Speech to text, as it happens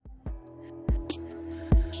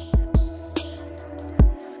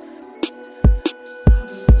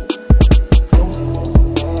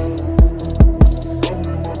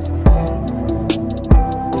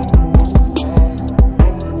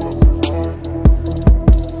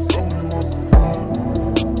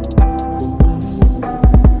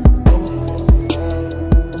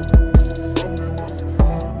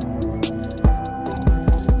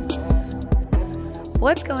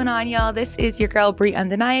on, y'all? This is your girl, Brie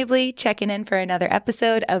Undeniably, checking in for another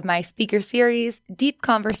episode of my speaker series, Deep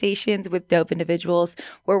Conversations with Dope Individuals,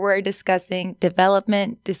 where we're discussing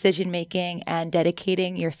development, decision-making, and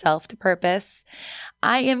dedicating yourself to purpose.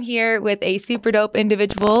 I am here with a super dope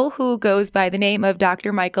individual who goes by the name of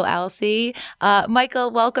Dr. Michael Alsey.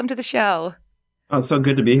 Michael, welcome to the show. Oh, it's so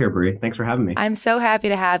good to be here, Brie. Thanks for having me. I'm so happy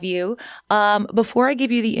to have you. Before I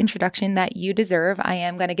give you the introduction that you deserve, I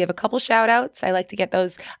am going to give a couple shout outs. I like to get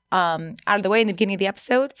those out of the way in the beginning of the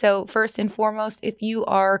episode. So first and foremost, if you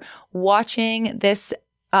are watching this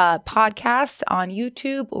podcast on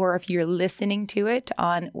YouTube, or if you're listening to it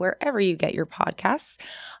on wherever you get your podcasts,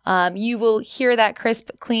 you will hear that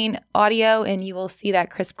crisp, clean audio and you will see that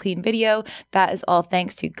crisp, clean video. That is all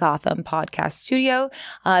thanks to Gotham Podcast Studio.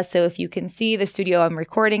 So if you can see the studio I'm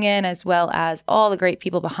recording in, as well as all the great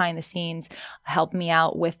people behind the scenes help me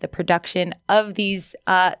out with the production of this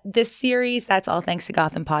series, that's all thanks to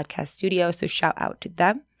Gotham Podcast Studio. So shout out to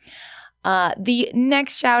them. The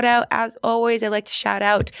next shout out, as always, I like to shout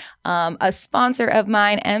out a sponsor of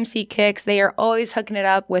mine, MC Kicks. They are always hooking it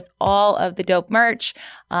up with all of the dope merch,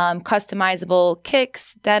 customizable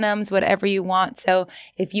kicks, denims, whatever you want. So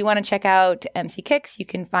if you want to check out MC Kicks, you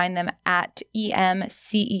can find them at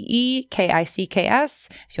EMCEEKICKS.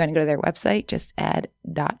 If you want to go to their website, just add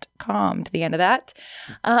 .com to the end of that.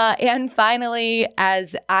 And finally,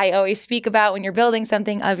 as I always speak about, when you're building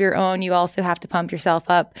something of your own, you also have to pump yourself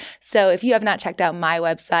up. So if you have not checked out my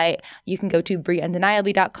website, you can go to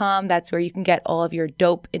BrieUndeniably.com. That's where you can get all of your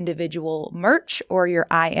dope individual merch or your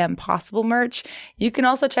I Am Possible merch. You can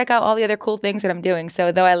also check out all the other cool things that I'm doing.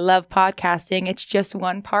 So though I love podcasting, it's just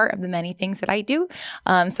one part of the many things that I do.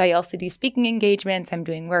 So I also do speaking engagements. I'm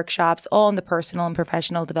doing workshops, all in the personal and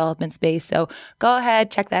professional development space. So go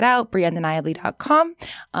ahead, check that out, BrieUndeniably.com.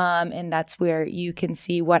 And that's where you can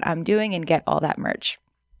see what I'm doing and get all that merch.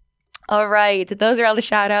 All right. Those are all the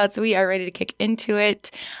shout outs. We are ready to kick into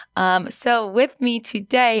it. So with me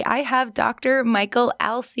today, I have Dr. Michael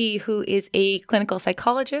Alsey, who is a clinical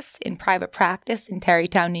psychologist in private practice in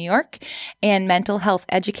Tarrytown, New York, and mental health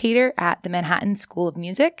educator at the Manhattan School of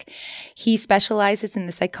Music. He specializes in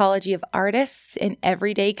the psychology of artists and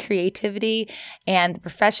everyday creativity and the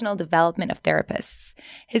professional development of therapists.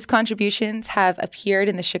 His contributions have appeared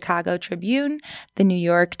in the Chicago Tribune, the New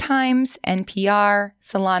York Times, NPR,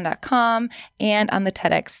 Salon.com, and on the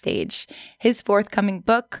TEDx stage. His forthcoming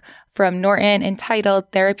book from Norton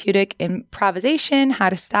entitled Therapeutic Improvisation, How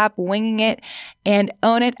to Stop Winging It and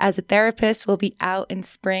Own It as a Therapist will be out in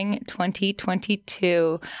spring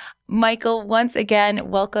 2022. Michael, once again,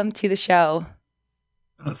 welcome to the show.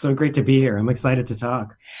 Oh, so great to be here. I'm excited to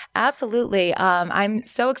talk. Absolutely. I'm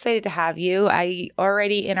so excited to have you. I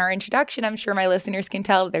already, in our introduction, I'm sure my listeners can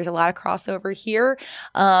tell that there's a lot of crossover here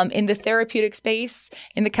in the therapeutic space,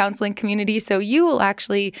 in the counseling community. So you will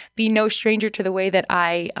actually be no stranger to the way that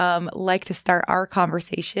I like to start our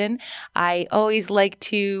conversation. I always like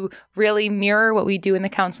to really mirror what we do in the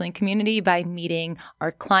counseling community by meeting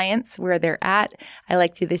our clients where they're at. I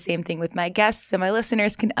like to do the same thing with my guests so my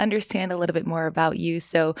listeners can understand a little bit more about you.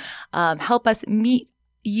 So help us meet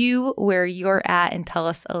you where you're at and tell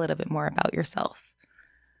us a little bit more about yourself.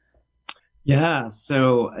 Yeah,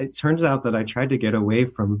 so it turns out that I tried to get away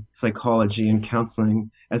from psychology and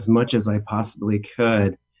counseling as much as I possibly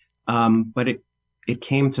could, but it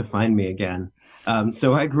came to find me again.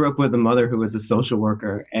 So I grew up with a mother who was a social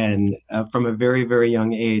worker, and from a very, very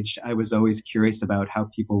young age, I was always curious about how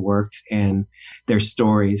people worked and their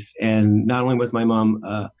stories. And not only was my mom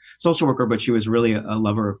a social worker, but she was really a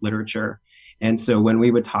lover of literature. And so when we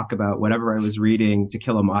would talk about whatever I was reading, To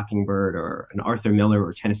Kill a Mockingbird or an Arthur Miller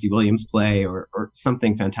or Tennessee Williams play or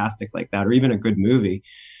something fantastic like that, or even a good movie,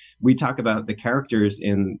 we talk about the characters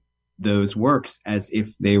in those works as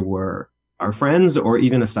if they were our friends or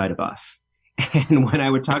even a side of us. And when I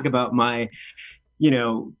would talk about my,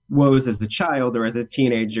 woes as a child or as a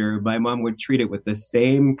teenager, my mom would treat it with the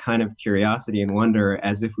same kind of curiosity and wonder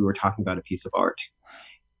as if we were talking about a piece of art.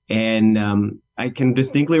 And I can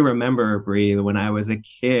distinctly remember, Brie, when I was a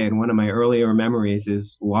kid, one of my earlier memories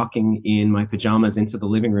is walking in my pajamas into the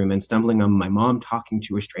living room and stumbling on my mom talking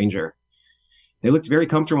to a stranger. They looked very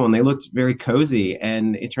comfortable and they looked very cozy.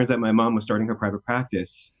 And it turns out my mom was starting her private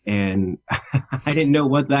practice. And I didn't know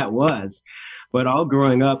what that was. But all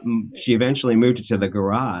growing up, she eventually moved to the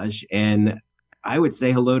garage. And I would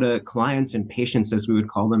say hello to clients and patients, as we would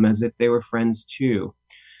call them, as if they were friends too.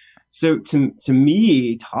 So to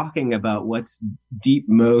me, talking about what's deep,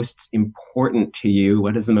 most important to you,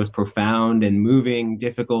 what is the most profound and moving,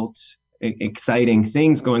 difficult, exciting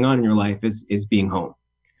things going on in your life is being home.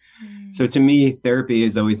 So to me, therapy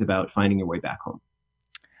is always about finding your way back home.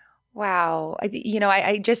 Wow.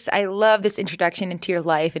 I love this introduction into your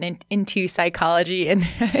life and into psychology. And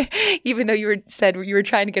even though said you were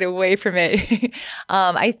trying to get away from it,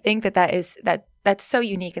 I think that's so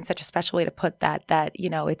unique and such a special way to put that,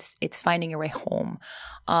 it's finding your way home.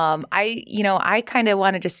 I kind of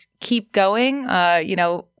want to just keep going,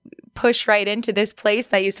 push right into this place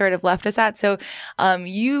that you sort of left us at. So,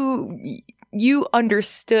 you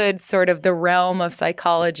understood sort of the realm of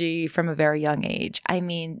psychology from a very young age. I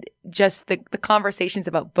mean, just the conversations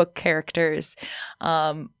about book characters,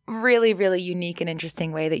 really, really unique and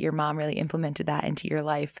interesting way that your mom really implemented that into your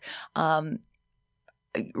life.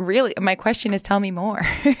 Really, my question is, tell me more.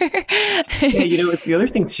 It's the other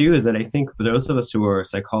thing too, is that I think for those of us who are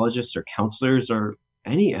psychologists or counselors or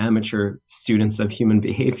any amateur students of human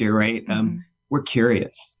behavior, right? Mm-hmm. We're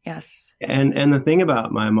curious. Yes. And the thing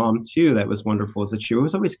about my mom too that was wonderful is that she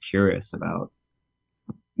was always curious about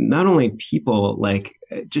not only people, like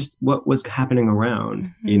just what was happening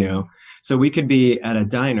around, mm-hmm. So we could be at a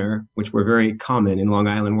diner, which were very common in Long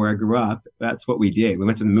Island where I grew up. That's what we did. We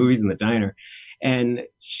went to the movies in the diner, and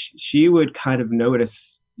she would kind of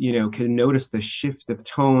notice, could notice the shift of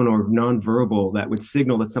tone or nonverbal that would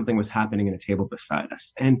signal that something was happening in a table beside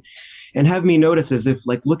us, and have me notice as if,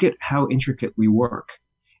 like, look at how intricate we work.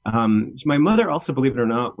 My mother also, believe it or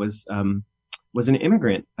not, was an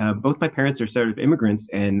immigrant. Both my parents are sort of immigrants,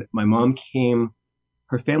 and my mom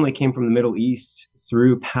her family came from the Middle East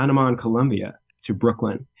through Panama and Colombia to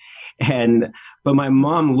Brooklyn. But my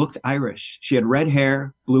mom looked Irish. She had red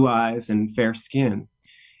hair, blue eyes, and fair skin.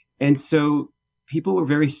 And so people were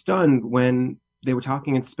very stunned when they were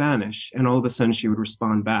talking in Spanish, and all of a sudden she would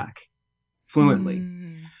respond back fluently.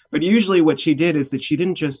 But usually what she did is that she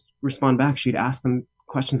didn't just respond back. She'd ask them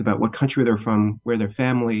questions about what country they're from, where their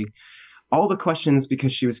family, all the questions,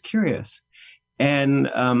 because she was curious. And,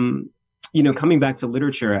 coming back to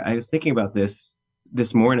literature, I was thinking about this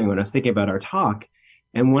morning when I was thinking about our talk.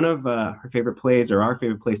 And one of her favorite plays, or our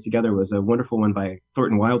favorite plays together, was a wonderful one by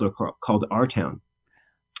Thornton Wilder called Our Town.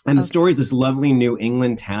 And the story is this lovely New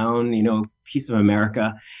England town, piece of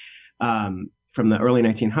America, from the early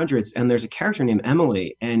 1900s. And there's a character named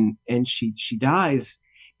Emily, and she dies.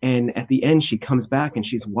 And at the end, she comes back and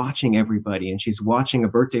she's watching everybody, and she's watching a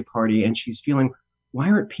birthday party, and she's feeling, why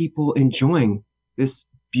aren't people enjoying this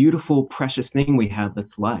beautiful, precious thing we have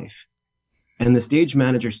that's life? And the stage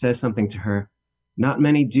manager says something to her, not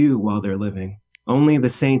many do while they're living. Only the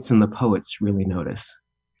saints and the poets really notice.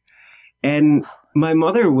 And my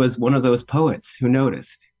mother was one of those poets who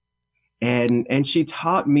noticed. And she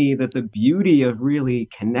taught me that the beauty of really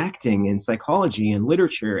connecting in psychology and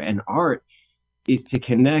literature and art is to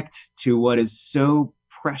connect to what is so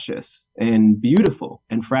precious and beautiful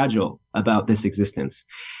and fragile about this existence.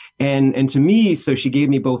 And to me, so she gave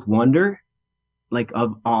me both wonder, like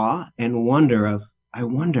of awe, and wonder of, I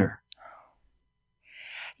wonder.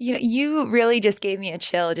 You really just gave me a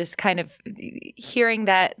chill, just kind of hearing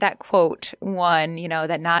that quote, one,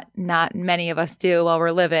 that not many of us do while we're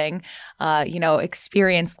living,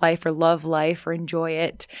 experience life or love life or enjoy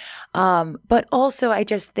it. But also I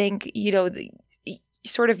just think,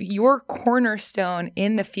 sort of your cornerstone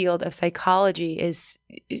in the field of psychology is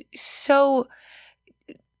so,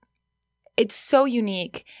 it's so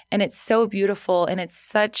unique and it's so beautiful, and it's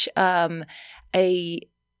such a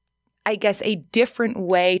different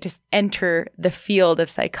way to enter the field of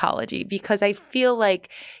psychology, because I feel like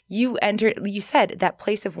you said that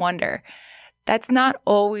place of wonder. That's not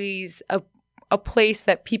always a place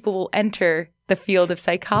that people will enter the field of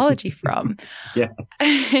psychology from. Yeah.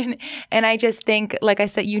 And I just think, like I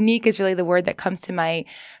said, unique is really the word that comes to my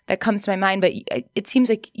mind. But it seems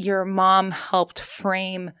like your mom helped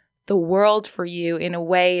frame the world for you in a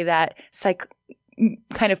way that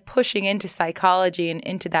kind of pushing into psychology and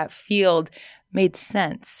into that field made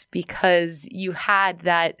sense, because you had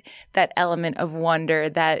that element of wonder,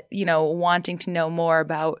 that, wanting to know more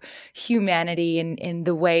about humanity and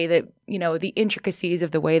the way that, the intricacies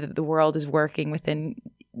of the way that the world is working within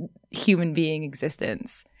human being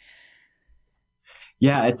existence.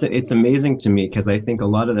 Yeah, it's amazing to me, because I think a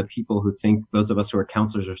lot of the people who think, those of us who are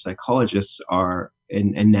counselors or psychologists, are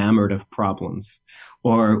enamored of problems,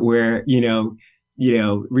 or we're,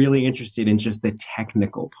 really interested in just the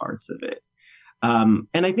technical parts of it.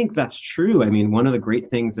 And I think that's true. I mean, one of the great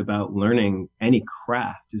things about learning any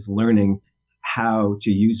craft is learning how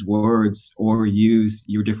to use words or use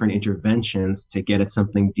your different interventions to get at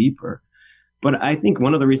something deeper. But I think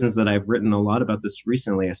one of the reasons that I've written a lot about this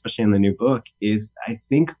recently, especially in the new book, is I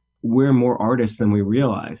think we're more artists than we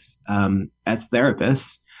realize, as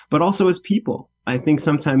therapists, but also as people. I think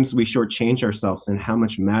sometimes we shortchange ourselves in how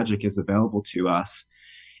much magic is available to us.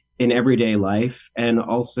 in everyday life and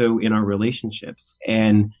also in our relationships.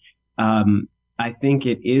 And I think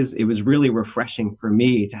it was really refreshing for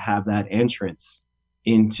me to have that entrance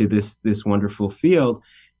into this wonderful field,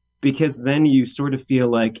 because then you sort of feel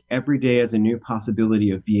like every day is a new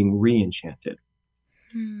possibility of being re-enchanted.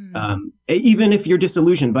 Even if you're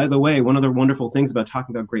disillusioned. By the way, one of the wonderful things about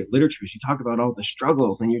talking about great literature is you talk about all the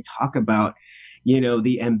struggles, and you talk about,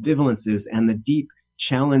 the ambivalences and the deep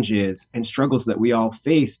challenges and struggles that we all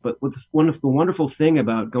face. But the wonderful thing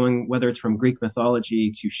about going, whether it's from Greek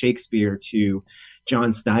mythology to Shakespeare to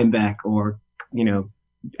John Steinbeck or,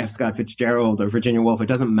 F. Scott Fitzgerald or Virginia Woolf, it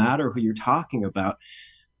doesn't matter who you're talking about,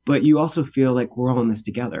 but you also feel like we're all in this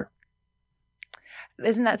together.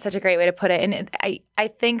 Isn't that such a great way to put it? And I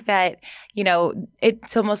think that,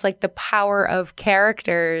 it's almost like the power of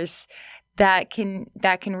characters that can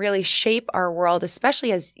really shape our world,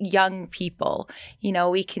 especially as young people.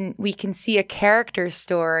 We can see a character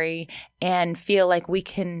story and feel like we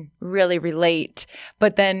can really relate,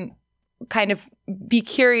 but then kind of be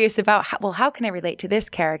curious about how can I relate to this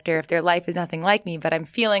character if their life is nothing like me, but I'm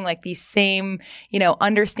feeling like these same,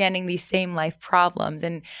 understanding these same life problems.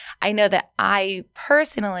 And I know that I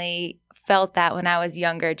personally felt that when I was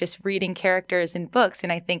younger, just reading characters in books.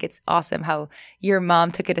 And I think it's awesome how your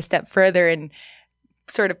mom took it a step further and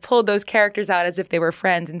sort of pulled those characters out as if they were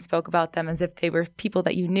friends and spoke about them as if they were people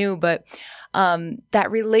that you knew. But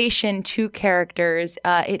that relation to characters,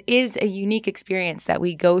 it is a unique experience that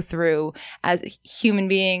we go through as human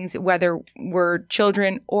beings, whether we're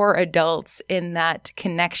children or adults, in that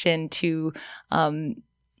connection to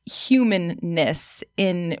humanness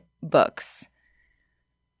in books.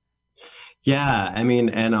 Yeah, I mean,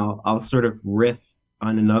 and I'll sort of riff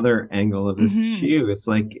on another angle of this too. It's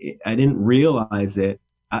like I didn't realize it.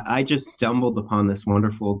 I just stumbled upon this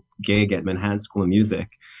wonderful gig at Manhattan School of Music.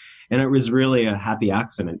 And it was really a happy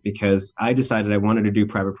accident, because I decided I wanted to do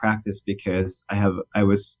private practice because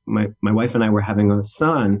my wife and I were having a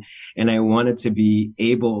son, and I wanted to be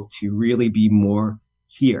able to really be more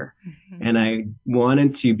here. And I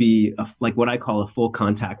wanted to be like what I call a full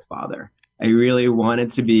contact father. I really wanted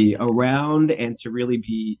to be around and to really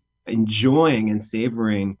be enjoying and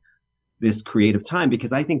savoring this creative time,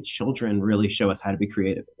 because I think children really show us how to be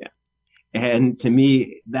creative again. And to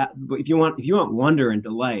me, that if you want wonder and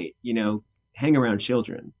delight, hang around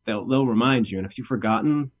children. They'll remind you, and if you've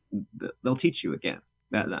forgotten, they'll teach you again.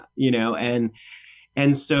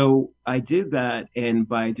 And so I did that, and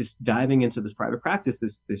by just diving into this private practice,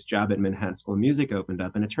 this job at Manhattan School of Music opened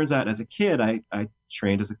up. And it turns out, as a kid, I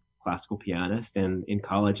trained as a classical pianist, and in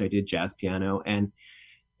college I did jazz piano.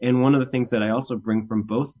 And one of the things that I also bring from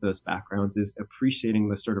both of those backgrounds is appreciating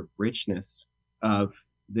the sort of richness of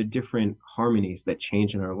the different harmonies that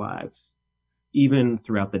change in our lives, even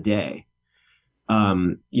throughout the day.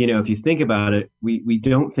 If you think about it, we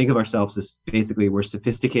don't think of ourselves as basically we're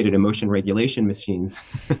sophisticated emotion regulation machines.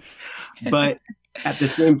 But at the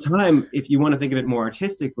same time, if you want to think of it more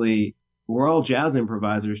artistically, we're all jazz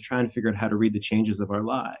improvisers trying to figure out how to read the changes of our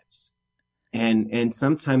lives. And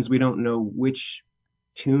sometimes we don't know which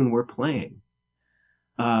tune we're playing.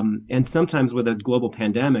 And sometimes with a global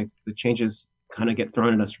pandemic, the changes kind of get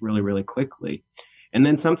thrown at us really, really quickly. And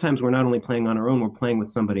then sometimes we're not only playing on our own, we're playing with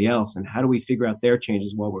somebody else. And how do we figure out their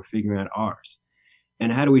changes while we're figuring out ours?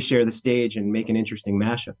 And how do we share the stage and make an interesting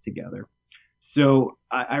mashup together? So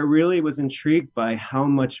I really was intrigued by how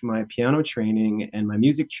much my piano training and my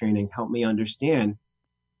music training helped me understand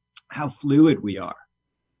how fluid we are,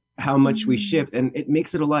 how much we shift. And it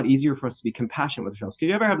makes it a lot easier for us to be compassionate with ourselves. Could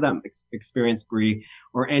you ever have that experience, Bree,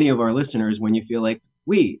 or any of our listeners, when you feel like,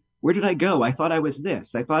 where did I go? I thought I was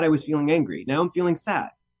this. I thought I was feeling angry. Now I'm feeling sad.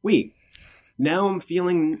 Now I'm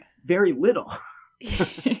feeling very little.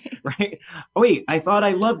 Right? I thought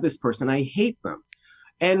I loved this person. I hate them.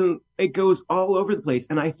 And it goes all over the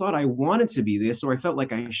place. And I thought I wanted to be this, or I felt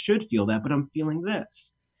like I should feel that, but I'm feeling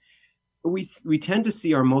this. We tend to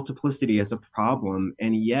see our multiplicity as a problem.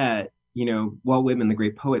 And yet, Walt Whitman, the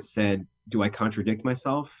great poet, said, do I contradict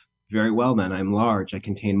myself? Very well, then, I'm large. I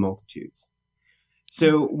contain multitudes.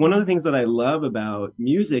 So one of the things that I love about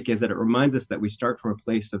music is that it reminds us that we start from a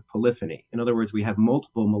place of polyphony. In other words, we have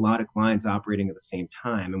multiple melodic lines operating at the same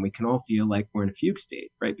time, and we can all feel like we're in a fugue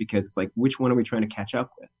state, right? Because it's like, which one are we trying to catch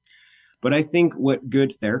up with? But I think what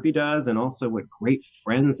good therapy does, and also what great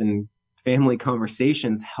friends and family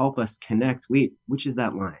conversations help us connect, which is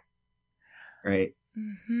that line, right?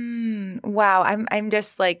 Wow. I'm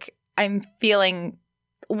just like, I'm feeling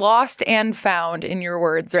lost and found in your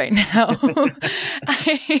words right now.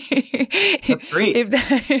 That's great.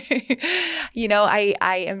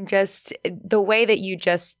 I am just, the way that you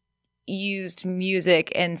just used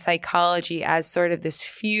music and psychology as sort of this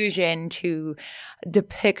fusion to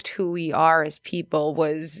depict who we are as people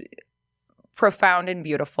was profound and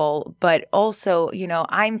beautiful. But also, you know,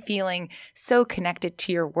 I'm feeling so connected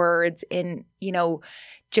to your words and, you know,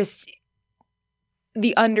 just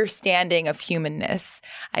the understanding of humanness,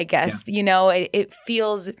 I guess. Yeah. You know, it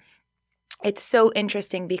feels, it's so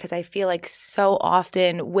interesting because I feel like so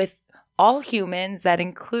often with all humans, that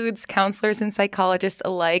includes counselors and psychologists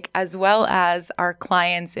alike, as well as our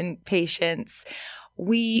clients and patients,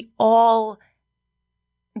 we all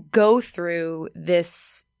go through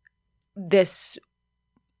this,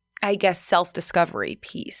 I guess, self-discovery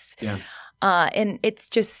piece. Yeah. And it's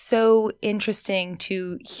just so interesting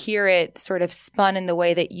to hear it sort of spun in the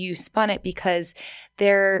way that you spun it, because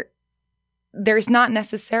there's not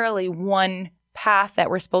necessarily one path that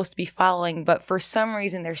we're supposed to be following, but for some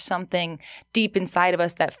reason there's something deep inside of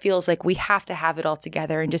us that feels like we have to have it all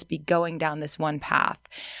together and just be going down this one path.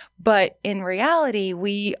 But in reality,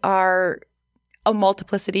 we are a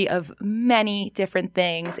multiplicity of many different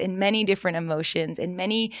things and many different emotions and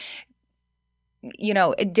many, you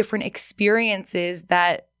know, different experiences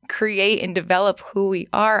that create and develop who we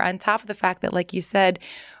are, on top of the fact that, like you said,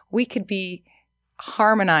 we could be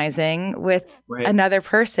harmonizing with another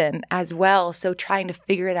person as well. So trying to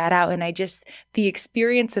figure that out. And the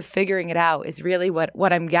experience of figuring it out is really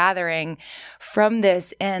what I'm gathering from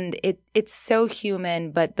this. And it's so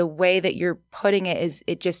human, but the way that you're putting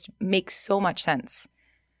it just makes so much sense.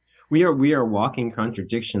 We are walking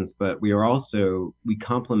contradictions, but we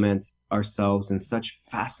complement ourselves in such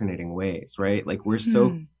fascinating ways, right? Like we're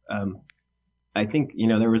so, I think, you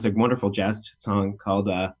know, there was a wonderful jazz song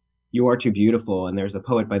called, You Are Too Beautiful. And there's a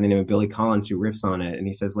poet by the name of Billy Collins who riffs on it. And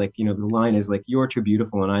he says, like, you know, the line is like, you are too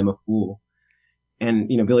beautiful and I'm a fool. And,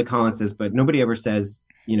 you know, Billy Collins says, but nobody ever says,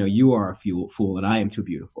 you know, you are a fool and I am too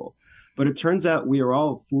beautiful. But it turns out we are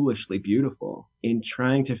all foolishly beautiful in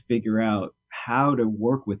trying to figure out how to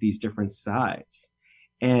work with these different sides.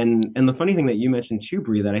 And the funny thing that you mentioned too,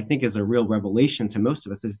 Brie, that I think is a real revelation to most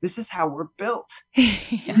of us is this is how we're built.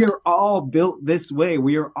 Yeah. We are all built this way.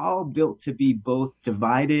 We are all built to be both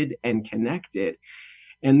divided and connected.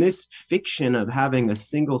 And this fiction of having a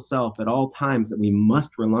single self at all times that we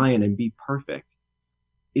must rely on and be perfect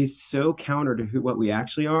is so counter to what we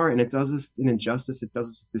actually are. And it does us an injustice. It does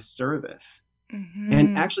us a disservice. Mm-hmm.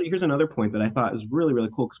 And actually, here's another point that I thought is really,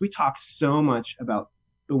 really cool, because we talk so much about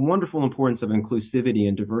the wonderful importance of inclusivity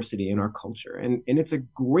and diversity in our culture. And it's a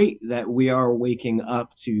great that we are waking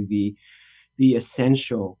up to the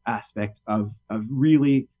essential aspect of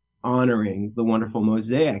really honoring the wonderful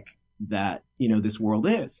mosaic that, you know, this world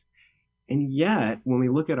is. And yet, when we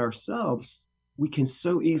look at ourselves, we can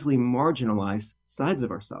so easily marginalize sides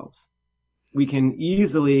of ourselves. We can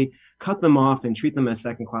easily cut them off and treat them as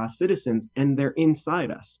second-class citizens, and they're inside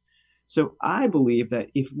us. So I believe that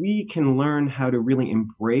if we can learn how to really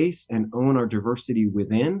embrace and own our diversity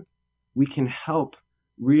within, we can help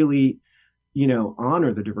really, you know,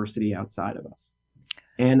 honor the diversity outside of us.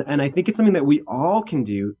 And I think it's something that we all can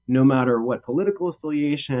do, no matter what political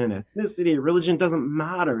affiliation, ethnicity, religion, doesn't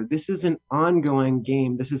matter. This is an ongoing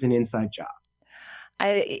game. This is an inside job.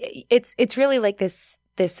 It's really like this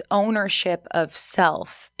ownership of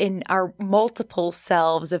self in our multiple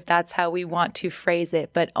selves, if that's how we want to phrase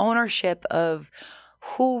it, but ownership of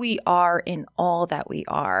who we are in all that we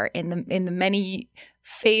are, in the many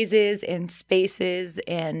phases and spaces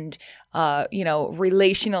and you know,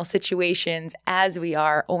 relational situations as we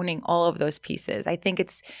are, owning all of those pieces. I think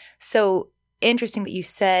it's so interesting that you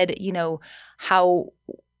said, you know, how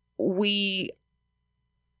we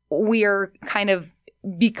are kind of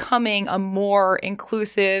becoming a more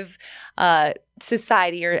inclusive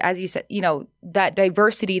society, or as you said, you know, that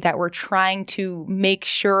diversity that we're trying to make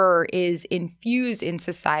sure is infused in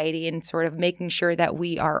society, and sort of making sure that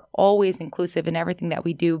we are always inclusive in everything that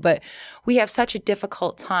we do. But we have such a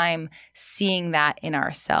difficult time seeing that in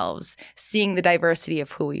ourselves, seeing the diversity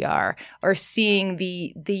of who we are, or seeing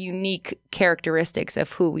the unique characteristics of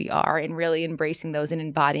who we are, and really embracing those and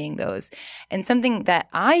embodying those. And something that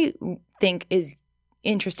I think is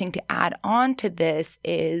interesting to add on to this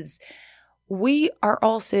is we are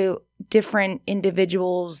also different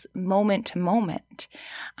individuals moment to moment.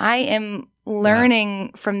 I am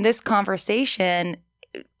learning from this conversation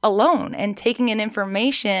alone and taking in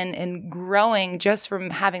information and growing just from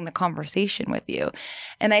having the conversation with you.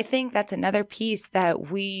 And I think that's another piece that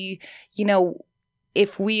we, you know,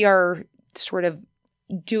 if we are sort of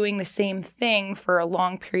doing the same thing for a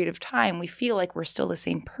long period of time, we feel like we're still the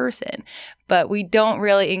same person, but we don't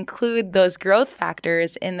really include those growth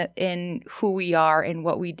factors in who we are and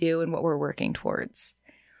what we do and what we're working towards.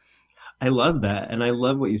 I love that. And I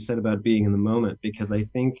love what you said about being in the moment, because I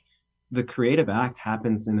think the creative act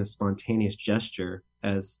happens in a spontaneous gesture,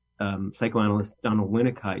 as psychoanalyst Donald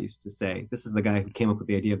Winnicott used to say. This is the guy who came up with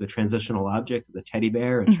the idea of the transitional object, the teddy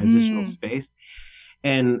bear, and transitional Hmm. space.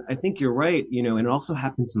 And I think you're right, and it also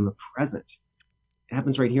happens in the present. It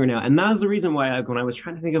happens right here now. And that was the reason why when I was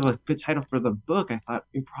trying to think of a good title for the book, I thought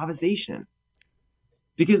improvisation.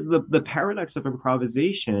 Because the paradox of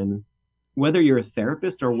improvisation, whether you're a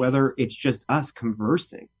therapist or whether it's just us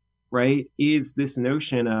conversing, right, is this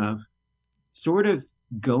notion of sort of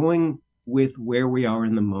going with where we are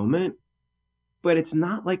in the moment, but it's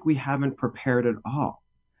not like we haven't prepared at all,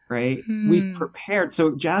 right? We've Hmm. prepared.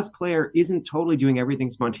 So jazz player isn't totally doing everything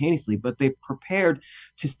spontaneously, but they've prepared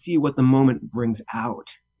to see what the moment brings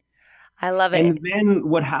out. I love it. And then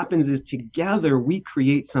what happens is together we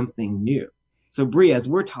create something new. So Brie, as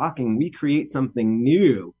we're talking, we create something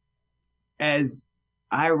new as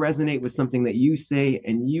I resonate with something that you say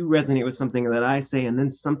and you resonate with something that I say, and then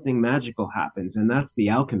something magical happens. And that's the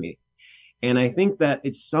alchemy. And I think that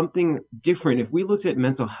it's something different. If we looked at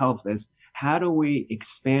mental health as how do we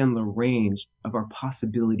expand the range of our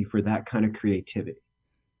possibility for that kind of creativity?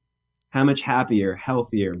 How much happier,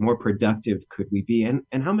 healthier, more productive could we be?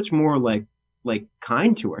 And how much more like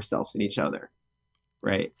kind to ourselves and each other,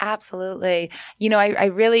 right? Absolutely. I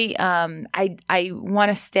really I want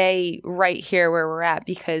to stay right here where we're at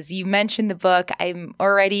because you mentioned the book. I'm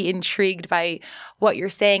already intrigued by what you're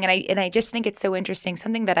saying, and I just think it's so interesting.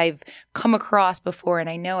 Something that I've come across before, and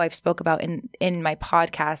I know I've spoke about in my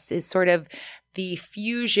podcasts, is sort of the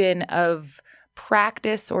fusion of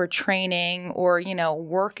practice or training or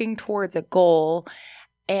working towards a goal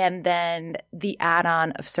and then the add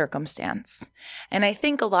on of circumstance. And I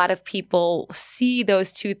think a lot of people see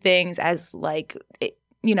those two things as like,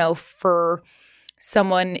 for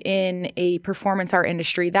someone in a performance art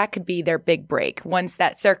industry, that could be their big break. Once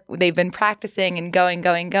they've been practicing and going,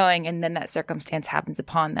 and then that circumstance happens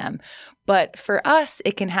upon them. But for us,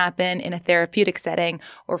 it can happen in a therapeutic setting,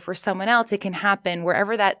 or for someone else, it can happen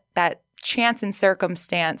wherever that chance and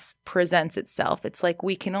circumstance presents itself. It's like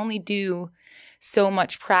we can only do so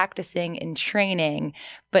much practicing and training,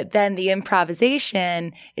 but then the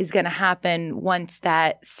improvisation is going to happen once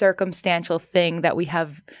that circumstantial thing that we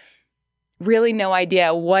have really no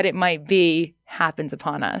idea what it might be happens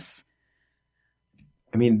upon us.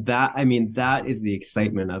 I mean that is the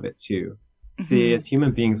excitement of it too. See, Mm-hmm. as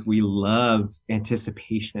human beings, we love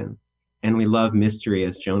anticipation and we love mystery,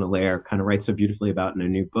 as Jonah Lehrer kind of writes so beautifully about in a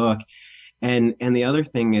new book. And the other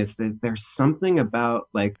thing is that there's something about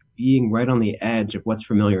like being right on the edge of what's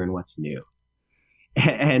familiar and what's new.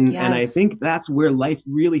 And I Yes. think that's where life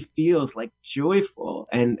really feels like joyful.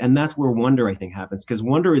 And that's where wonder, I think, happens. Because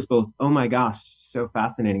wonder is both, oh my gosh, so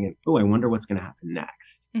fascinating, and oh, I wonder what's gonna happen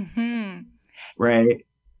next. Mm-hmm. Right.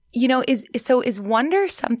 Is wonder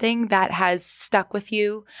something that has stuck with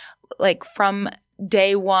you, like from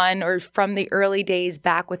day one or from the early days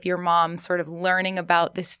back with your mom, sort of learning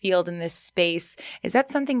about this field and this space? Is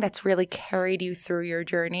that something that's really carried you through your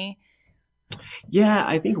journey? Yeah,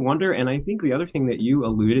 I think wonder, and I think the other thing that you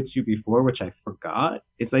alluded to before, which I forgot,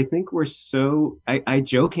 is I think I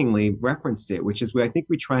jokingly referenced it, which is I think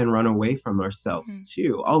we try and run away from Mhm. ourselves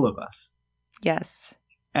too, all of us. Yes.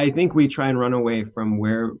 I think we try and run away from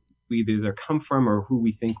where we either come from or who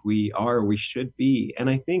we think we are or we should be. And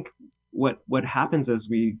I think what happens as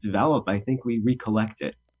we develop, I think we recollect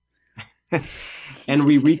it and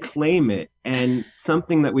we reclaim it. And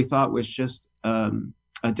something that we thought was just a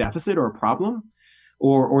deficit or a problem,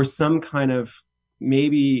 or some kind of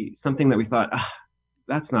maybe something that we thought,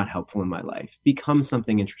 that's not helpful in my life, becomes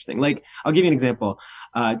something interesting. Like, I'll give you an example,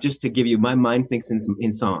 just to give you, my mind thinks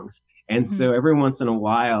in songs. And Mhm. so every once in a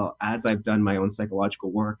while, as I've done my own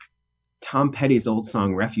psychological work, Tom Petty's old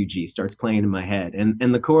song Refugee starts playing in my head.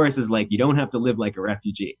 And the chorus is like, you don't have to live like a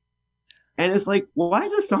refugee. And it's like, well, why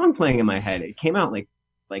is this song playing in my head? It came out like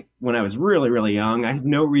when I was really, really young. I have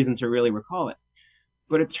no reason to really recall it.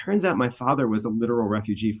 But it turns out my father was a literal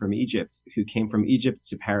refugee from Egypt who came from Egypt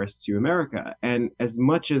to Paris to America. And as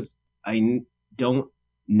much as don't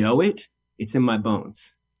know it, it's in my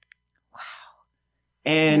bones.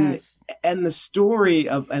 And Yes. and the story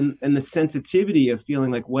of and the sensitivity of feeling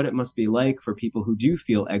like what it must be like for people who do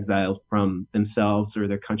feel exiled from themselves or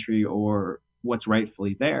their country or what's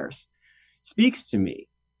rightfully theirs speaks to me.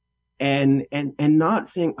 And not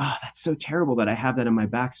saying, oh, that's so terrible that I have that in my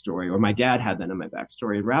backstory or my dad had that in my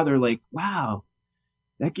backstory. And rather like, wow,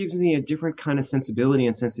 that gives me a different kind of sensibility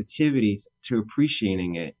and sensitivity to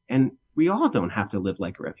appreciating it. And we all don't have to live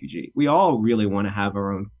like a refugee. We all really want to have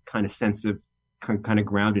our own kind of sense of kind of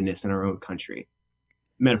groundedness in our own country.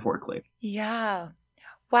 metaphorically. Yeah.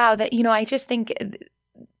 Wow. That, I just think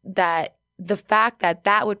that the fact that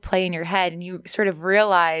that would play in your head and you sort of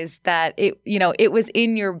realize that it was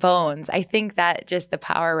in your bones. I think that just the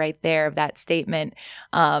power right there of that statement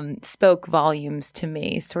spoke volumes to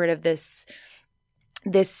me. Sort of this,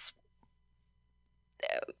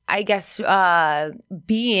 I guess,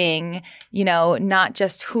 being, not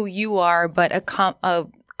just who you are, but a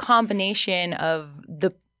combination of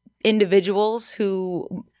the individuals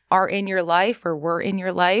who are in your life or were in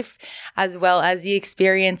your life, as well as the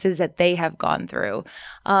experiences that they have gone through.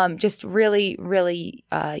 Just really, really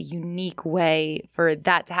unique way for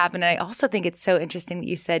that to happen. And I also think it's so interesting that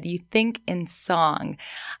you said you think in song.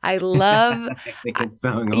 I love I think in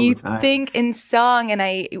song all you the time. think in song. And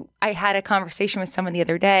I had a conversation with someone the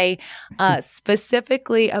other day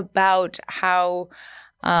specifically about how,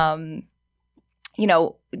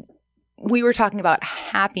 we were talking about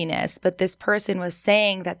happiness, but this person was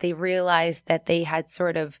saying that they realized that they had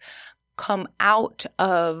sort of come out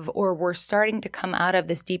of or were starting to come out of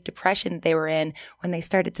this deep depression they were in when they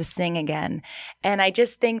started to sing again. And I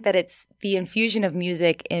just think that it's the infusion of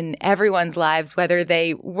music in everyone's lives, whether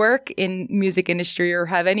they work in music industry or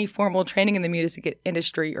have any formal training in the music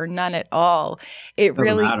industry or none at all. It Doesn't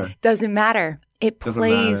really matter. doesn't matter. It Doesn't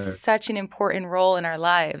plays matter. such an important role in our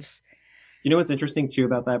lives. You know what's interesting too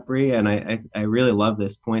about that, Brie, and I really love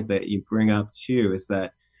this point that you bring up too, is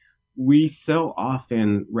that we so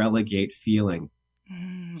often relegate feeling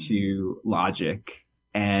to logic,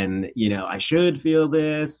 and I should feel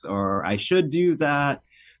this or I should do that.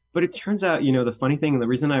 But it turns out, the funny thing, the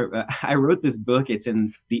reason I wrote this book, it's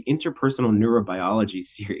in the Interpersonal Neurobiology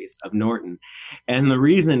series of Norton, and the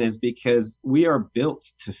reason is because we are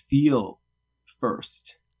built to feel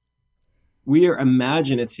first. We are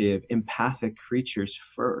imaginative, empathic creatures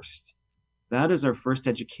first. That is our first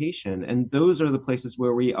education. And those are the places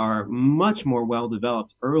where we are much more well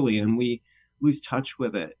developed early, and we lose touch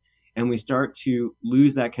with it. And we start to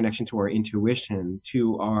lose that connection to our intuition,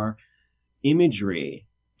 to our imagery,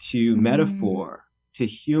 to metaphor, to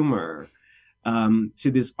humor,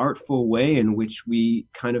 to this artful way in which we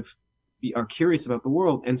kind of are curious about the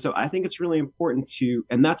world. And so I think it's really important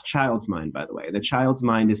and that's child's mind, by the way. The child's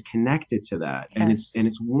mind is connected to that. Yes. And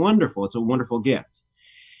it's wonderful. It's a wonderful gift.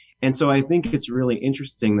 And so I think it's really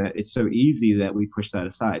interesting that it's so easy that we push that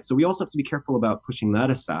aside. So we also have to be careful about pushing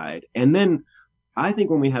that aside. And then I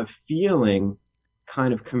think when we have feeling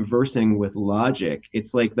kind of conversing with logic,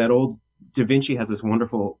 it's like that old Da Vinci has this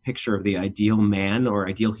wonderful picture of the ideal man or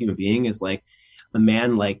ideal human being is like a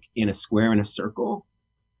man like in a square in a circle.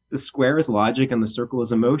 The square is logic and the circle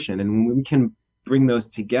is emotion. And when we can bring those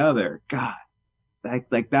together, God,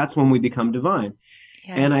 like that's when we become divine.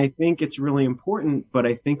 Yes. And I think it's really important, but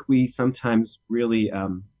I think we sometimes really,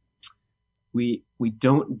 we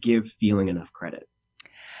don't give feeling enough credit.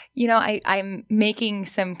 I'm making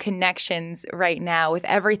some connections right now with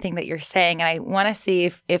everything that you're saying, and I want to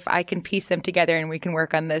see if I can piece them together and we can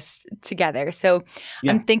work on this together. So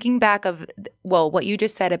yeah. I'm thinking back of, what you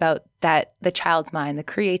just said about that, the child's mind, the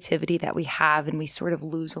creativity that we have and we sort of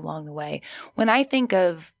lose along the way. When I think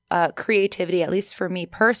of creativity, at least for me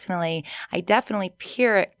personally, I definitely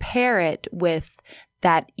pair it with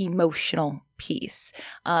that emotional piece,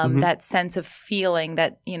 that sense of feeling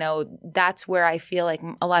that, that's where I feel like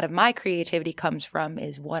a lot of my creativity comes from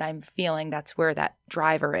is what I'm feeling. That's where that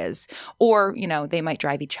driver is. Or, they might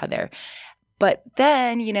drive each other. But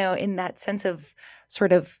then, in that sense of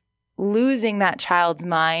sort of losing that child's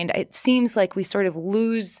mind, it seems like we sort of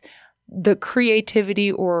lose the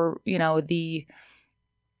creativity or, the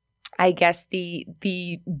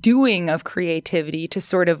doing of creativity to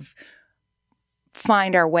sort of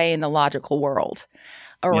find our way in the logical world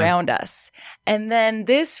around us. And then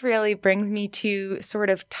this really brings me to sort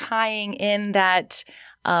of tying in that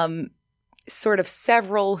sort of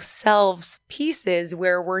several selves pieces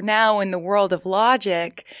where we're now in the world of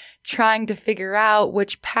logic trying to figure out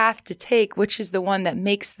which path to take, which is the one that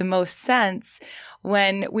makes the most sense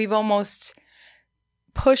when we've almost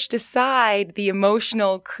pushed aside the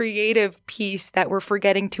emotional, creative piece that we're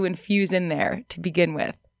forgetting to infuse in there to begin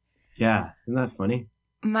with. Yeah. Isn't that funny?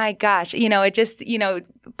 My gosh. It just,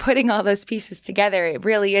 putting all those pieces together, it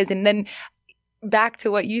really is. And then back to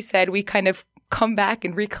what you said, we kind of come back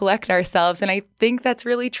and recollect ourselves. And I think that's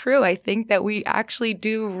really true. I think that we actually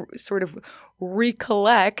do sort of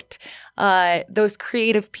recollect those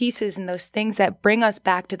creative pieces and those things that bring us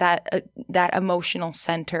back to that emotional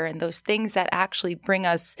center and those things that actually bring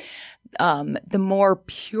us the more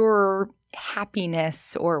pure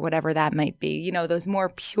happiness or whatever that might be, you know, those more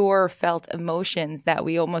pure felt emotions that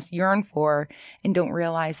we almost yearn for and don't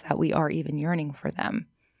realize that we are even yearning for them.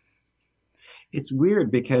 It's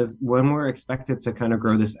weird because when we're expected to kind of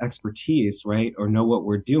grow this expertise, right, or know what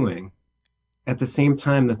we're doing, at the same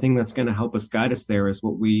time, the thing that's going to help us guide us there is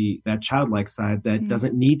that childlike side that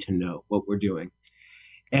doesn't need to know what we're doing.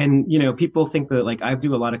 And, you know, people think that, like, I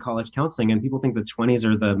do a lot of college counseling, and people think the 20s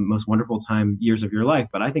are the most wonderful years of your life.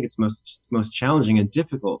 But I think it's most challenging and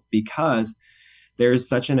difficult because there's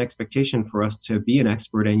such an expectation for us to be an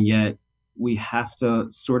expert. And yet we have to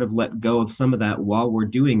sort of let go of some of that while we're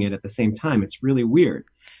doing it at the same time. It's really weird.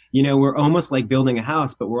 You know, we're almost like building a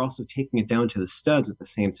house, but we're also taking it down to the studs at the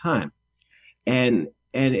same time. And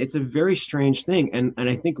it's a very strange thing. And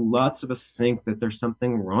I think lots of us think that there's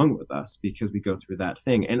something wrong with us because we go through that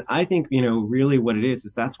thing. And I think, you know, really what it is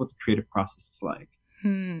that's what the creative process is like.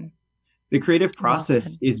 The creative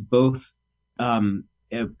process is both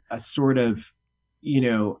a sort of, you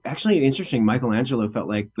know, actually interesting. Michelangelo felt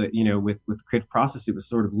like that, you know, with the creative process, it was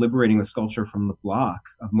sort of liberating the sculpture from the block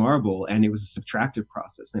of marble, and it was a subtractive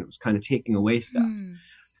process, and it was kind of taking away stuff.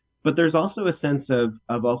 But there's also a sense of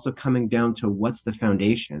also coming down to what's the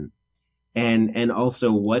foundation, and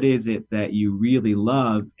also what is it that you really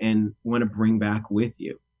love and want to bring back with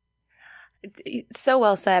you. So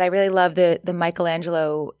well said. I really love the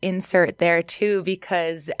Michelangelo insert there too,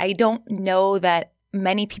 because I don't know that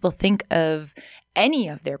many people think of any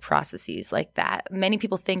of their processes like that. Many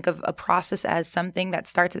people think of a process as something that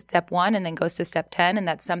starts at step 1 and then goes to step 10, and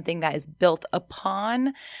that's something that is built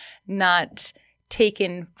upon, not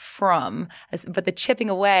taken from. But the chipping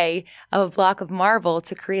away of a block of marble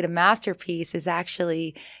to create a masterpiece is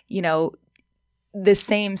actually, you know, the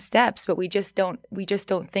same steps, but we just don't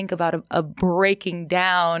think about a breaking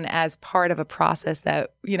down as part of a process that,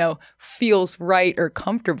 you know, feels right or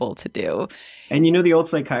comfortable to do. And you know, the old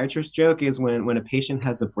psychiatrist joke is when a patient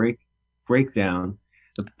has a breakdown,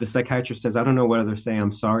 the psychiatrist says, I don't know whether to say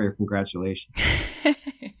I'm sorry or congratulations.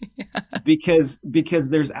 Because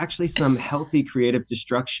there's actually some healthy creative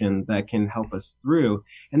destruction that can help us through.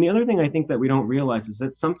 And the other thing I think that we don't realize is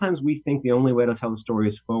that sometimes we think the only way to tell the story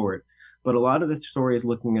is forward, but a lot of the story is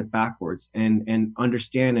looking at backwards and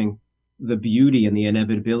understanding the beauty and the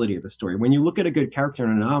inevitability of the story. When you look at a good character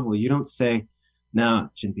in a novel, you don't say, nah,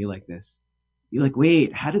 it shouldn't be like this. You're like,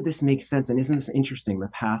 wait, how did this make sense? And isn't this interesting, the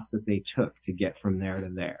path that they took to get from there to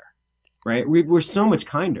there, right? We're so much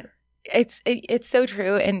kinder. It's so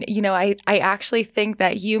true. And, you know, I actually think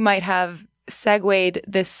that you might have segued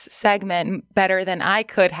this segment better than I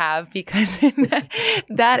could have, because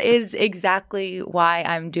that is exactly why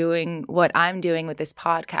I'm doing what I'm doing with this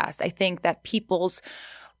podcast. I think that people's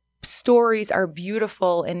stories are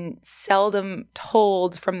beautiful and seldom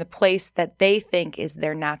told from the place that they think is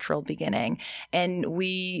their natural beginning. And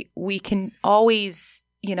we can always,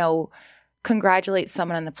 you know, congratulate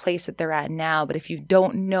someone on the place that they're at now. But if you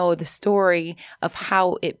don't know the story of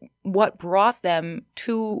what brought them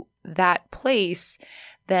to that place,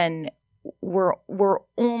 then we're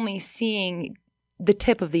only seeing the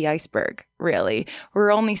tip of the iceberg, really.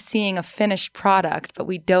 We're only seeing a finished product, but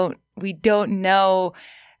we don't know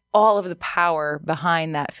all of the power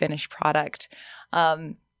behind that finished product.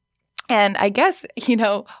 And I guess, you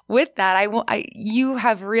know, with that, you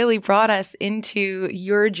have really brought us into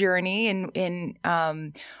your journey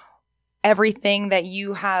in everything that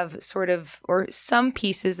you have sort of, or some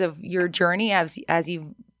pieces of your journey as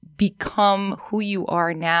you've become who you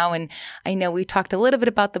are now. And I know we talked a little bit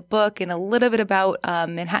about the book and a little bit about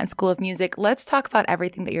Manhattan School of Music. Let's talk about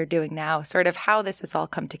everything that you're doing now, sort of how this has all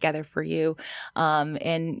come together for you,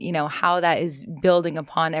 and, you know, how that is building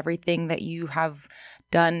upon everything that you have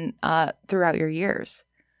done throughout your years.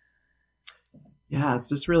 Yeah, it's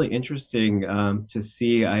just really interesting to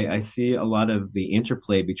see. I see a lot of the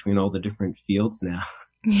interplay between all the different fields now.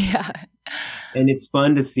 Yeah. And it's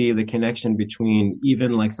fun to see the connection between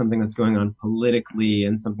even like something that's going on politically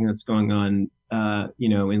and something that's going on, you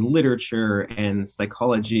know, in literature and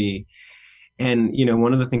psychology. And, you know,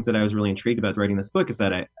 one of the things that I was really intrigued about writing this book is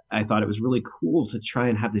that I thought it was really cool to try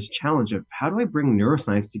and have this challenge of how do I bring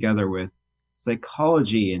neuroscience together with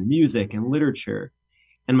psychology and music and literature.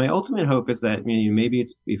 And my ultimate hope is that, you know, maybe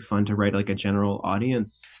it's be fun to write like a general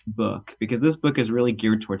audience book, because this book is really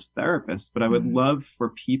geared towards therapists, but I would love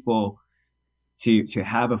for people to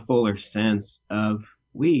have a fuller sense of,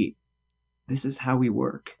 wait, this is how we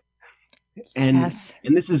work. And yes.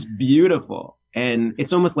 And this is beautiful. And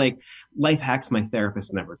it's almost like life hacks my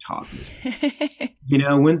therapist never taught me. You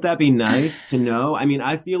know, wouldn't that be nice to know? I mean,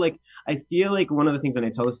 I feel like one of the things, and I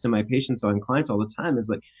tell this to my patients and clients all the time, is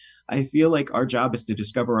like, I feel like our job is to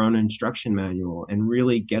discover our own instruction manual and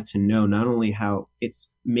really get to know not only how it's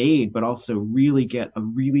made, but also really get a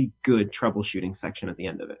really good troubleshooting section at the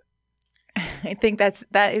end of it. I think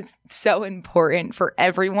that is so important for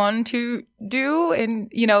everyone to do and,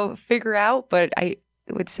 figure out. But I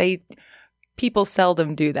would say people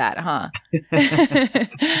seldom do that, huh?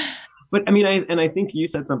 But I mean, I think you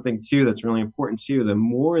said something too that's really important too. The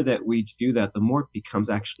more that we do that, the more it becomes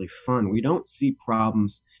actually fun. We don't see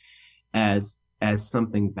problems as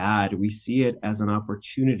something bad. We see it as an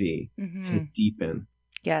opportunity to deepen.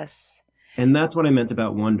 Yes. And that's what I meant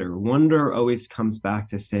about wonder. Wonder always comes back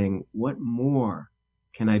to saying, what more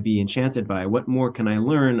can I be enchanted by? What more can I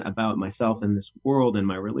learn about myself and this world and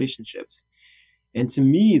my relationships? And to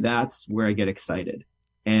me, that's where I get excited.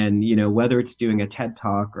 And, whether it's doing a TED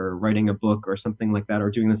Talk or writing a book or something like that,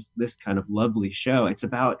 or doing this kind of lovely show, it's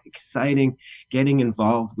about exciting, getting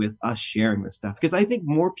involved with us sharing this stuff. Because I think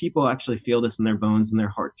more people actually feel this in their bones and their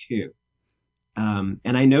heart too. And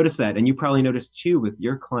I noticed that, and you probably noticed too with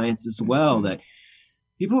your clients as well, that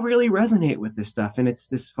people really resonate with this stuff. And it's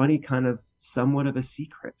this funny kind of somewhat of a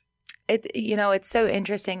secret. It's so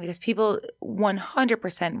interesting because people 100%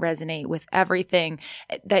 resonate with everything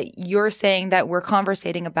that you're saying, that we're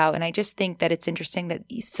conversating about. And I just think that it's interesting that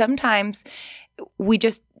sometimes we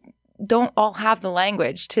just don't all have the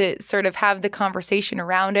language to sort of have the conversation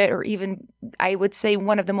around it. Or even, I would say,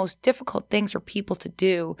 one of the most difficult things for people to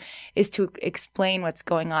do is to explain what's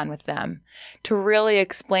going on with them, to really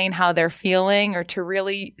explain how they're feeling, or to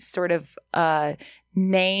really sort of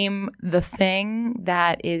name the thing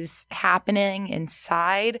that is happening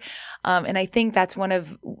inside. And I think that's one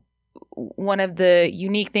of the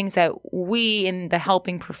unique things that we in the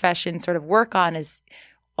helping profession sort of work on, is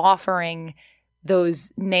offering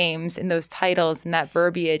those names and those titles and that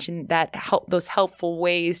verbiage and those helpful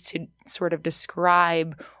ways to sort of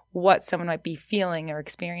describe what someone might be feeling or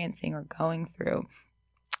experiencing or going through.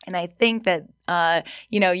 And I think that,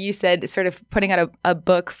 you said sort of putting out a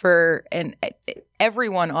book for an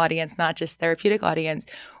everyone audience, not just therapeutic audience,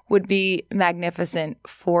 would be magnificent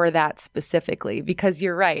for that specifically, because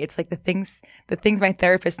you're right. It's like the things my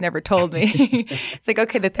therapist never told me. It's like,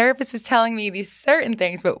 okay, the therapist is telling me these certain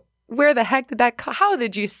things, but where the heck how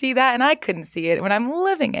did you see that? And I couldn't see it when I'm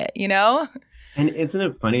living it, And isn't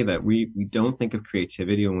it funny that we don't think of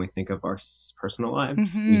creativity when we think of our personal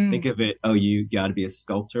lives? We think of it, you got to be a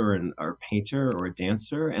sculptor or a painter or a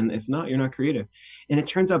dancer. And if not, you're not creative. And it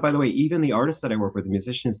turns out, by the way, even the artists that I work with, the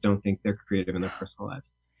musicians, don't think they're creative in their personal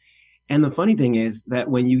lives. And the funny thing is that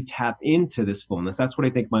when you tap into this fullness, that's what I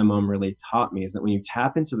think my mom really taught me, is that when you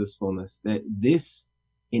tap into this fullness, that this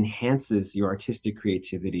enhances your artistic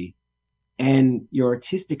creativity. And your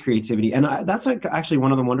artistic creativity. And that's actually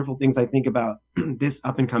one of the wonderful things I think about this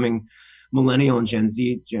up and coming millennial and Gen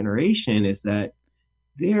Z generation, is that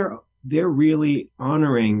they're really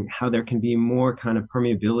honoring how there can be more kind of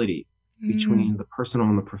permeability between the personal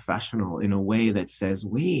and the professional, in a way that says,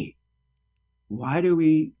 wait, why do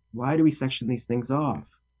we section these things off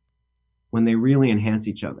when they really enhance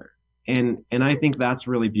each other? And I think that's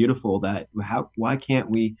really beautiful. That why can't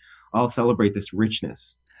we all celebrate this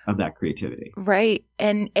richness of that creativity? Right.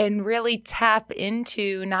 And really tap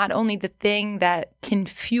into not only the thing that can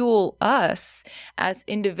fuel us as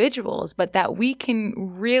individuals, but that we can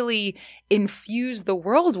really infuse the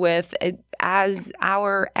world with as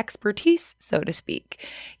our expertise, so to speak.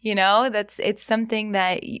 It's something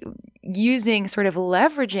that using, sort of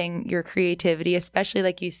leveraging your creativity, especially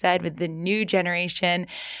like you said, with the new generation,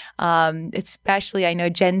 especially I know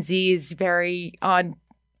Gen Z is very on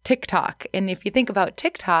TikTok. And if you think about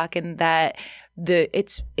TikTok, and that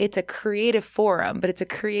it's a creative forum, but it's a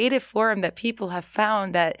creative forum that people have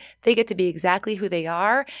found that they get to be exactly who they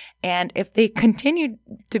are. And if they continue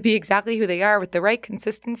to be exactly who they are with the right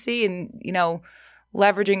consistency and,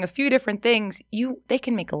 leveraging a few different things, they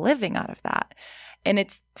can make a living out of that. And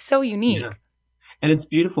it's so unique. Yeah. And it's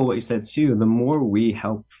beautiful what you said too. The more we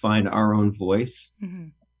help find our own voice,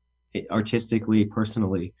 artistically,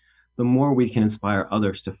 personally, the more we can inspire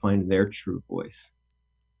others to find their true voice.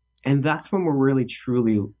 And that's when we're really,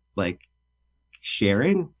 truly like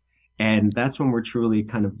sharing. And that's when we're truly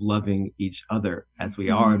kind of loving each other as we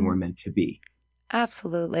are and we're meant to be.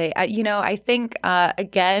 Absolutely. I think,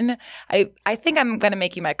 again, I think I'm going to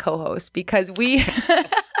make you my co-host, because we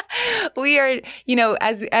we are,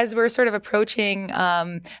 as we're sort of approaching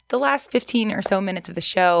the last 15 or so minutes of the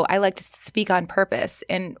show, I like to speak on purpose.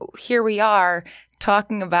 And here we are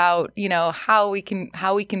talking about, how we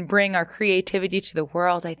can bring our creativity to the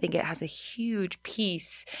world. I think it has a huge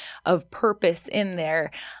piece of purpose in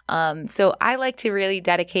there. So I like to really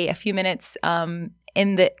dedicate a few minutes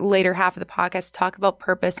in the later half of the podcast, talk about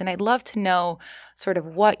purpose. And I'd love to know sort of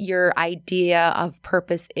what your idea of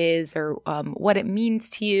purpose is, or what it means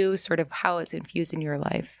to you, sort of how it's infused in your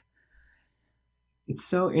life. It's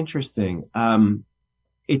so interesting.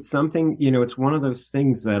 It's something, it's one of those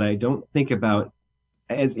things that I don't think about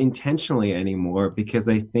as intentionally anymore, because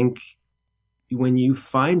I think when you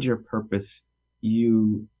find your purpose,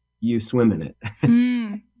 you swim in it,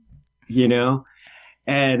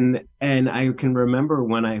 And I can remember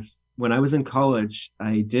when I was in college,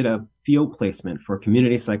 I did a field placement for a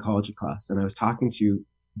community psychology class, and I was talking to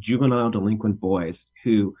juvenile delinquent boys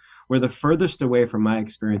who were the furthest away from my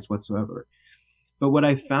experience whatsoever. But what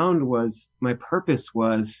I found was my purpose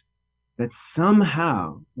was that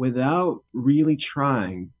somehow, without really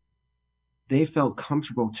trying, they felt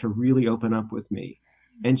comfortable to really open up with me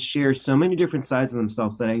and share so many different sides of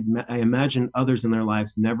themselves that I imagine others in their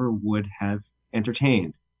lives never would have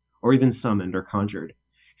entertained or even summoned or conjured.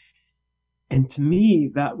 And to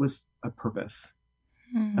me, that was a purpose.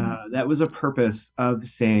 That was a purpose of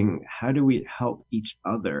saying, how do we help each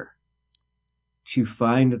other to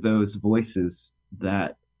find those voices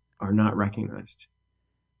that are not recognized?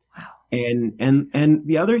 Wow. And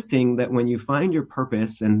the other thing, that when you find your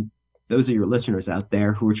purpose, and those are your listeners out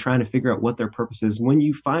there who are trying to figure out what their purpose is, when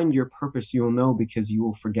you find your purpose, you will know, because you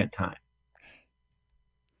will forget time.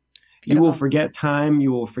 Beautiful. You will forget time,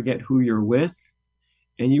 you will forget who you're with,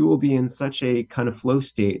 and you will be in such a kind of flow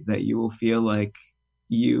state that you will feel like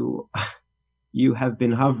you have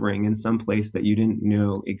been hovering in some place that you didn't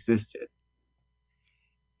know existed.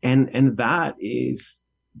 And that is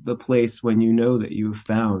the place when you know that you have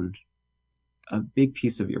found a big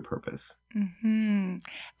piece of your purpose. Mm-hmm.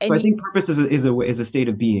 So I think purpose is a state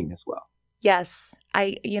of being as well. Yes.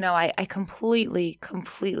 I completely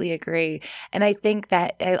agree. And I think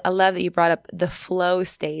that I love that you brought up the flow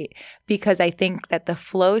state, because I think that the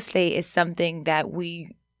flow state is something that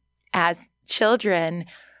we as children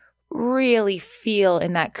really feel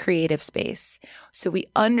in that creative space. So we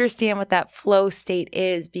understand what that flow state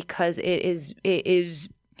is, because it is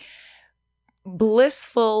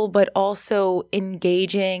blissful, but also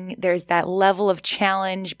engaging. There's that level of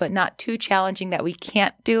challenge, but not too challenging that we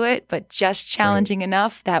can't do it, but just challenging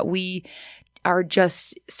enough that we are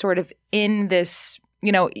just sort of in this,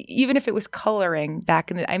 even if it was coloring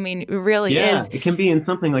back in it really is. It can be in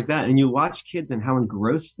something like that. And you watch kids and how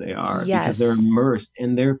engrossed they are, because they're immersed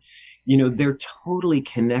and they're totally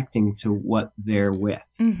connecting to what they're with.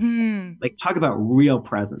 Mm-hmm. Like, talk about real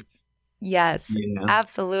presence. Yes,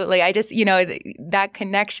 absolutely. I just, that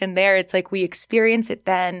connection there, it's like we experience it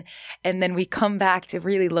then, and then we come back to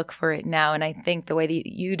really look for it now. And I think the way that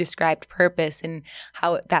you described purpose and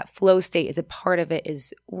how that flow state is a part of it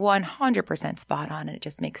is 100% spot on. And it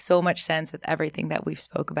just makes so much sense with everything that we've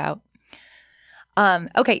spoke about.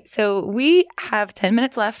 Okay, so we have 10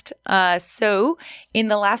 minutes left. So in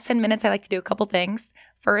the last 10 minutes, I like to do a couple things.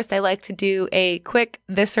 First, I like to do a quick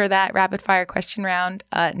this or that rapid fire question round.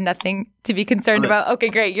 Nothing to be concerned about. Okay,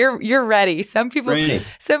 great. You're ready. Some people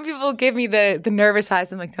give me the nervous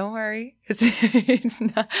eyes. I'm like, don't worry. It's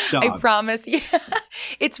not. Dogs. I promise. Yeah.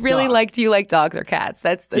 It's really dogs. Like, do you like dogs or cats?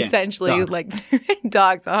 That's essentially dogs. Like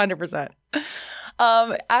dogs, 100%.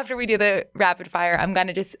 After we do the rapid fire, I'm going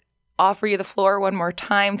to just offer you the floor one more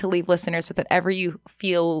time to leave listeners with whatever you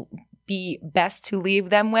feel be best to leave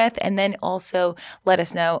them with, and then also let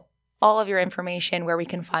us know all of your information, where we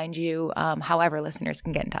can find you, however listeners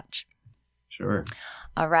can get in touch. Sure.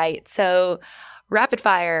 All right. So rapid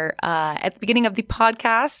fire. At the beginning of the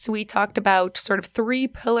podcast, we talked about sort of 3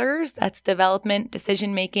 pillars. That's development,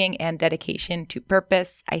 decision-making, and dedication to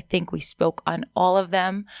purpose. I think we spoke on all of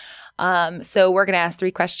them. So we're going to ask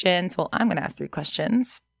 3 questions. Well, I'm going to ask 3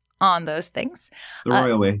 questions on those things. The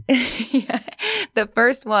royal way. Yeah. The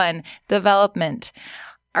first one, development.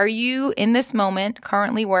 Are you in this moment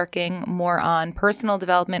currently working more on personal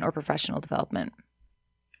development or professional development?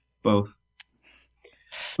 Both.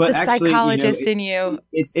 But the actually, psychologist in you.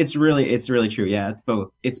 It's really true. Yeah, it's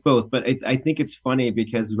both. It's both. But I think it's funny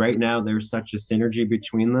because right now there's such a synergy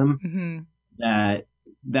between them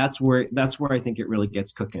that's where I think it really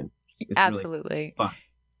gets cooking. It's absolutely really fun.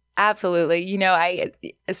 Absolutely. I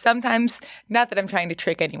sometimes, not that I'm trying to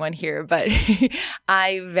trick anyone here, but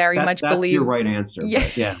I very much believe. That's your right answer.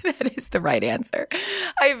 Yeah. That is the right answer.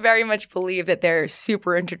 I very much believe that they're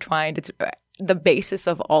super intertwined. It's the basis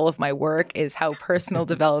of all of my work is how personal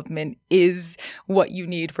development is what you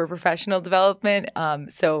need for professional development.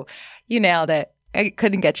 So you nailed it. I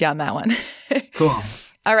couldn't get you on that one. Cool.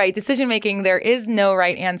 All right. Decision making. There is no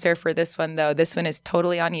right answer for this one, though. This one is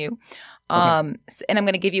totally on you. Okay. And I'm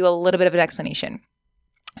going to give you a little bit of an explanation.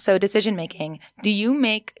 So decision making, do you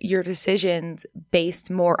make your decisions based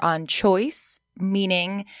more on choice,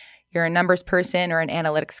 meaning you're a numbers person or an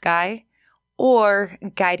analytics guy, or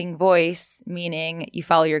guiding voice, meaning you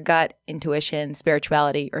follow your gut, intuition,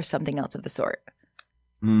 spirituality, or something else of the sort?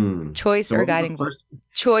 Choice So or what was the guiding first?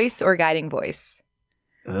 choice or guiding voice?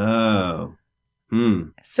 Oh,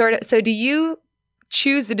 Sort of. So do you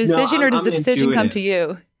choose the No, decision, or does I'm the decision come to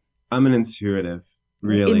intuitive. you? I'm an intuitive,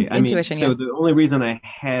 really. I mean, Intuition, yeah. so the only reason I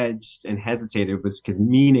hedged and hesitated was because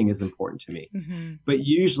meaning is important to me. Hmm. But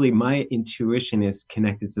usually my intuition is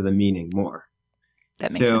connected to the meaning more.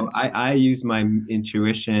 That makes So sense. I use my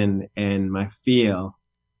intuition and my feel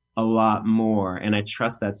a lot more, and I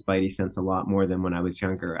trust that spidey sense a lot more than when I was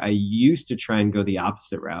younger. I used to try and go the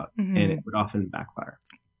opposite route, and it would often backfire.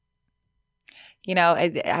 You know,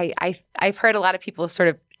 I've heard a lot of people sort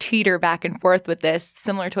of teeter back and forth with this,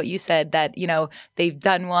 similar to what you said, that, you know, they've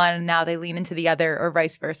done one and now they lean into the other, or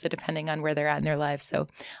vice versa, depending on where they're at in their lives. So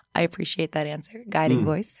I appreciate that answer. Guiding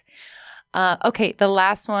voice. Okay, the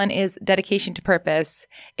last one is dedication to purpose.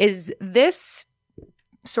 Is this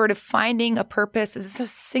sort of finding a purpose? Is this a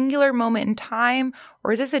singular moment in time,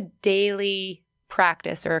 or is this a daily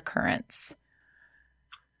practice or occurrence?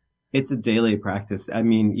 It's a daily practice. I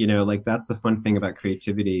mean, you know, like that's the fun thing about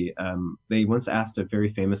creativity. They once asked a very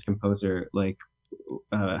famous composer, like,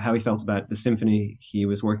 how he felt about the symphony he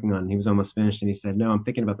was working on. He was almost finished, and he said, "No, I'm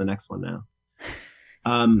thinking about the next one now."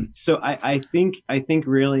 So I think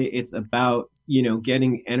really it's about, you know,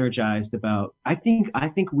 getting energized about. I think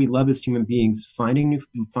we love as human beings finding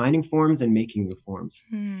forms and making new forms.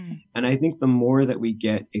 And I think the more that we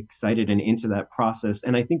get excited and into that process,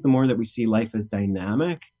 and I think the more that we see life as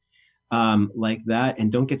dynamic, like that,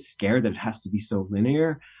 and don't get scared that it has to be so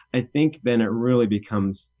linear, I think then it really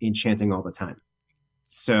becomes enchanting all the time.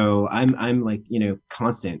 So I'm like, you know,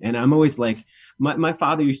 constant. And I'm always like, my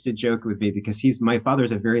father used to joke with me because my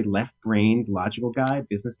father's a very left-brained, logical guy,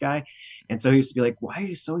 business guy. And so he used to be like, why are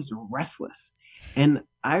you so always restless? And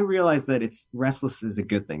I realized that restless is a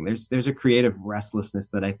good thing. There's a creative restlessness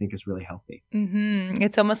that I think is really healthy.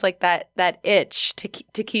 It's almost like that itch to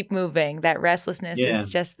keep moving. That restlessness is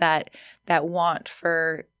just that want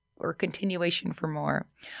for, or continuation for more.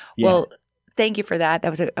 Yeah. Well, thank you for that. That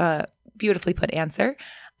was a beautifully put answer.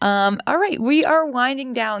 All right, we are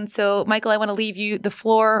winding down. So, Michael, I want to leave you the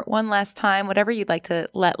floor one last time, whatever you'd like to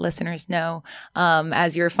let listeners know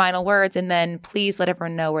as your final words, and then please let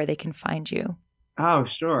everyone know where they can find you. Oh,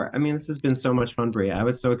 sure. I mean, this has been so much fun, Bria. I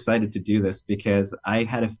was so excited to do this because I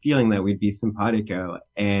had a feeling that we'd be simpatico,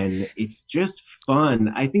 and it's just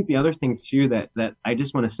fun. I think the other thing too that I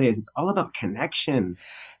just want to say is it's all about connection.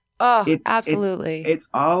 Oh, absolutely. It's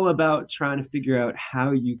all about trying to figure out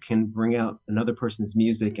how you can bring out another person's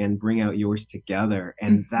music and bring out yours together.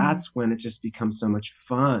 And that's when it just becomes so much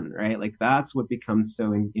fun, right? Like that's what becomes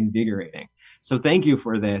so invigorating. So thank you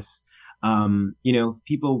for this. You know,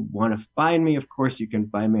 people want to find me. Of course, you can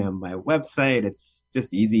find me on my website. It's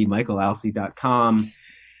just easy, michaelalsey.com.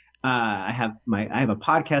 I have a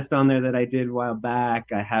podcast on there that I did a while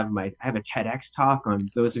back. I have a TEDx talk on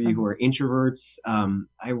those of you who are introverts.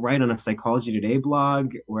 I write on a Psychology Today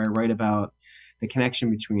blog where I write about the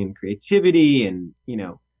connection between creativity and, you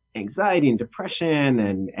know, anxiety and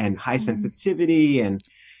depression and high sensitivity and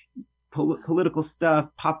political stuff,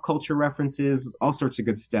 pop culture references, all sorts of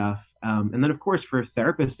good stuff. And then, of course, for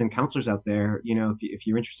therapists and counselors out there, you know, if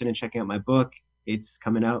you're interested in checking out my book, it's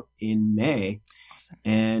coming out in May. Awesome.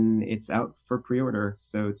 And it's out for pre-order.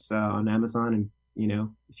 So it's on Amazon. And, you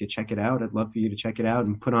know, if you check it out, I'd love for you to check it out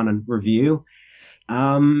and put on a review.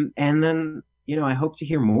 And then, you know, I hope to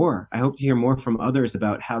hear more. I hope to hear more from others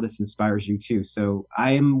about how this inspires you too. So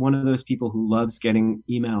I am one of those people who loves getting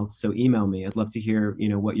emails. So email me. I'd love to hear, you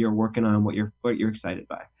know, what you're working on, what you're excited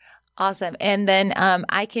by. Awesome. And then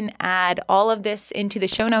I can add all of this into the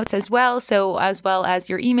show notes as well. So as well as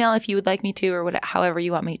your email, if you would like me to, or however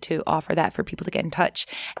you want me to offer that for people to get in touch.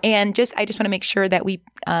 And I just want to make sure that we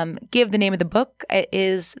give the name of the book. It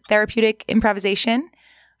is Therapeutic Improvisation.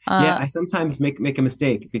 Yeah, I sometimes make a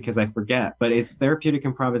mistake because I forget, but it's Therapeutic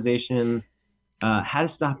Improvisation, How to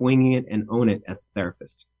Stop Winging It and Own It as a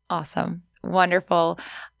Therapist. Awesome. Wonderful.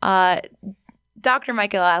 Dr.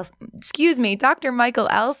 Michael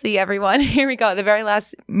Alsey, everyone. Here we go at the very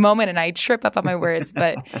last moment, and I trip up on my words,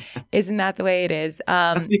 but isn't that the way it is?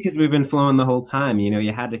 That's because we've been flowing the whole time. You know,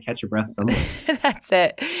 you had to catch your breath somewhere. That's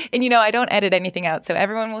it. And, you know, I don't edit anything out, so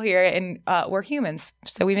everyone will hear it, and we're humans,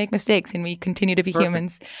 so we make mistakes, and we continue to be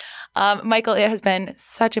humans. Michael, it has been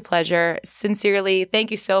such a pleasure. Sincerely,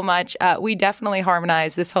 thank you so much. We definitely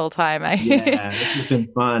harmonized this whole time. Yeah, this has been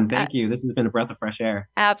fun. Thank you. This has been a breath of fresh air.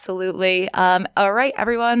 Absolutely. All right,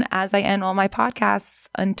 everyone, as I end all my podcasts,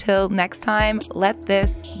 until next time, let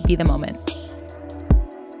this be the moment.